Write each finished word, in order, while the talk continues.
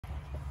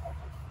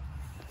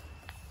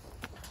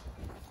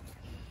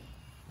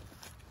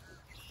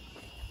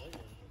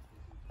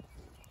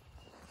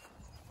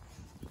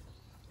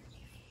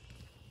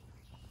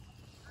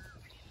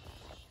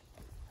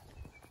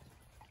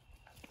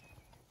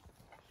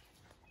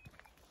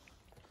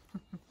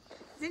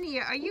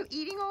Zinnia, are you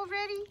eating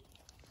already?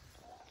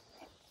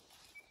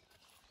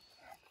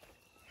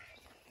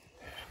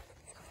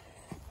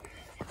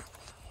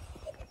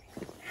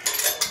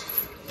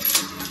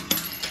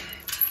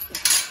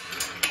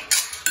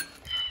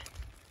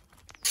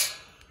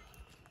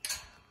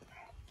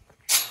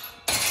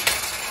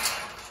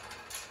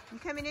 You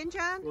coming in,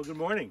 John? Well, good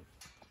morning.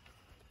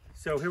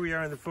 So here we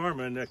are on the farm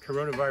on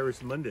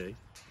Coronavirus Monday.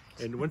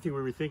 And one thing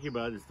we were thinking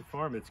about is the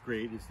farm, it's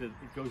great, is that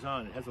it goes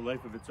on, it has a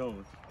life of its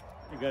own.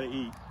 You gotta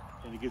eat,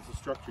 and it gives a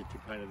structure to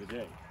kind of the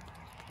day.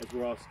 As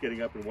we're all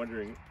getting up and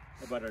wondering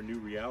about our new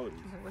realities.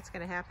 What's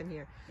gonna happen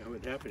here? And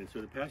what happened.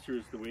 So the pasture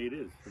is the way it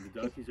is, and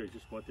the donkeys are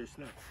just want their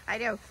snacks. I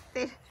know.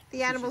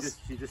 The animals.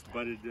 She just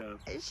butted.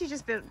 She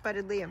just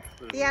butted Liam.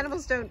 The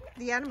animals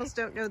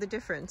don't know the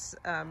difference,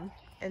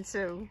 and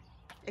so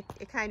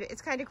it's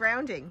kind of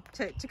grounding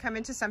to come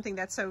into something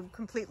that's so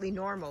completely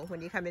normal when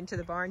you come into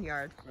the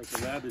barnyard. Right,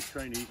 the lab is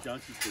trying to eat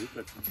donkey food,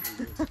 but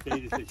the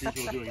state is as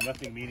usual doing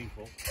nothing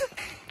meaningful.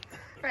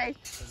 Right.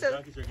 And so the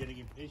donkeys are getting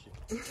impatient.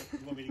 You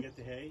want me to get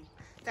the hay?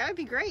 That would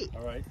be great.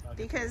 All right.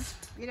 Because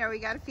we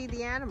got to feed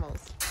the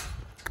animals.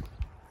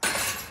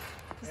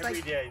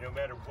 Every day, no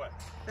matter what.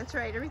 That's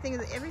right. Everything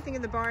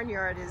in the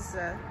barnyard is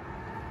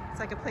it's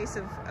like a place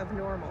of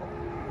normal.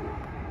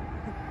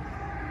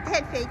 Go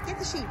ahead, Faith. Get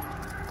the sheep.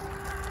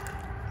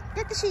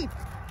 Get the sheep.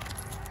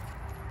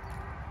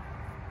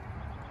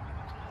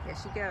 There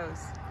she goes.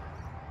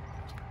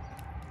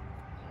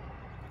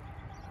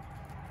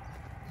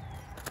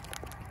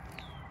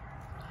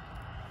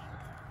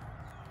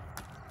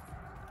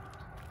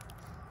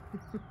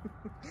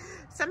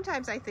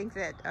 Sometimes I think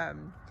that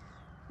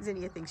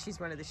Zinnia thinks she's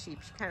one of the sheep.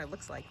 She kind of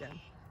looks like them,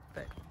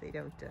 but they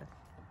don't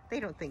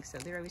think so.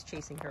 They're always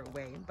chasing her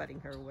away and butting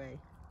her away.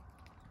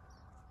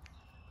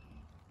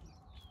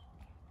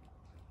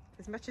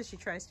 As much as she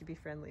tries to be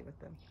friendly with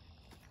them.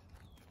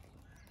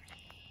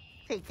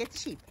 Hey, get the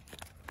sheep.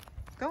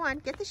 Go on,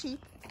 get the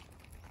sheep.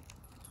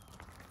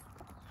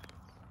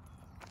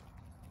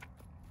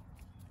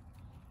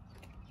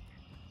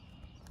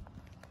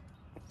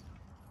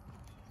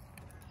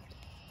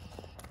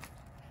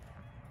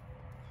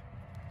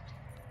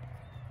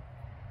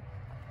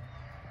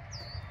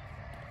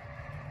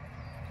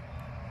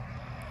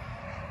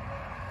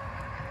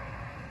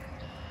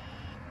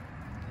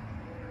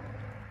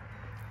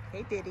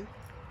 Hey, Biddy.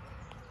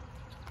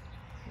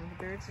 And the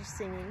birds are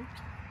singing.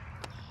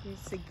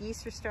 The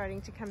geese are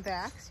starting to come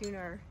back. Soon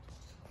our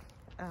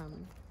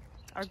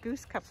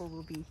goose couple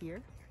will be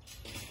here.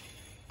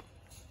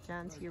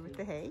 John's here with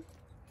the hay.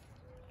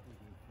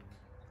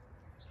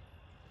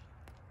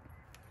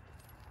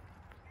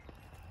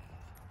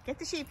 Get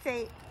the sheep,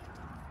 Fate.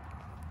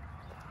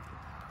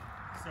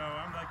 So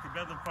I'm like the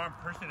Bedlam farm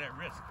person at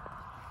risk.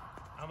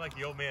 I'm like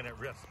the old man at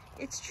risk.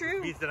 It's true.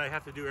 It means that I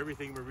have to do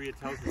everything Maria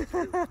tells me to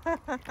do.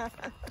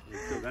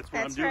 So that's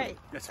what I'm doing. Right.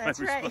 That's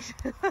right.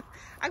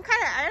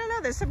 I don't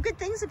know, there's some good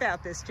things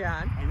about this,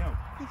 John. I know.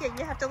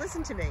 You have to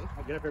listen to me.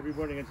 I get up every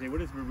morning and say, what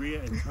does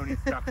Maria and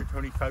Dr.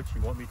 Tony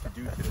Fauci want me to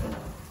do today?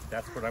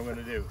 That's what I'm going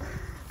to do.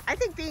 I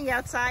think being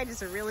outside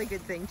is a really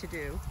good thing to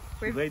do.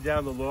 She laid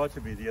down the law to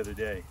me the other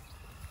day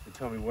and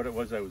told me what it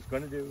was I was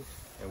going to do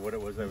and what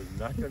it was I was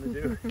not going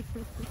to do. And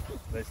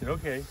I said,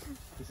 okay,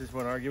 this is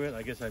one argument.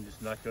 I guess I'm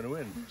just not going to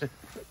win.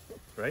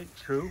 Right?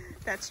 True?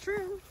 That's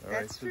true. All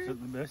right. So the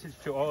message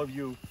to all of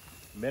you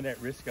men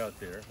at risk out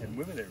there and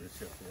women at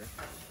risk out there,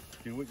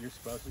 do what your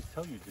spouses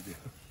tell you to do.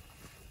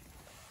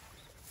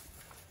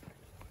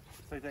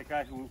 It's like that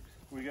guy who,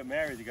 when we got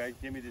married, the guy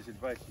gave me this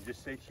advice. You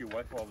just say to your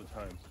wife all the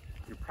time,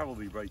 you're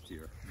probably right,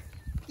 dear.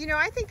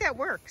 I think that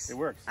works. It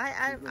works.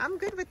 I'm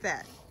good with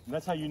that. And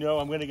that's how you know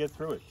I'm going to get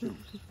through it, too.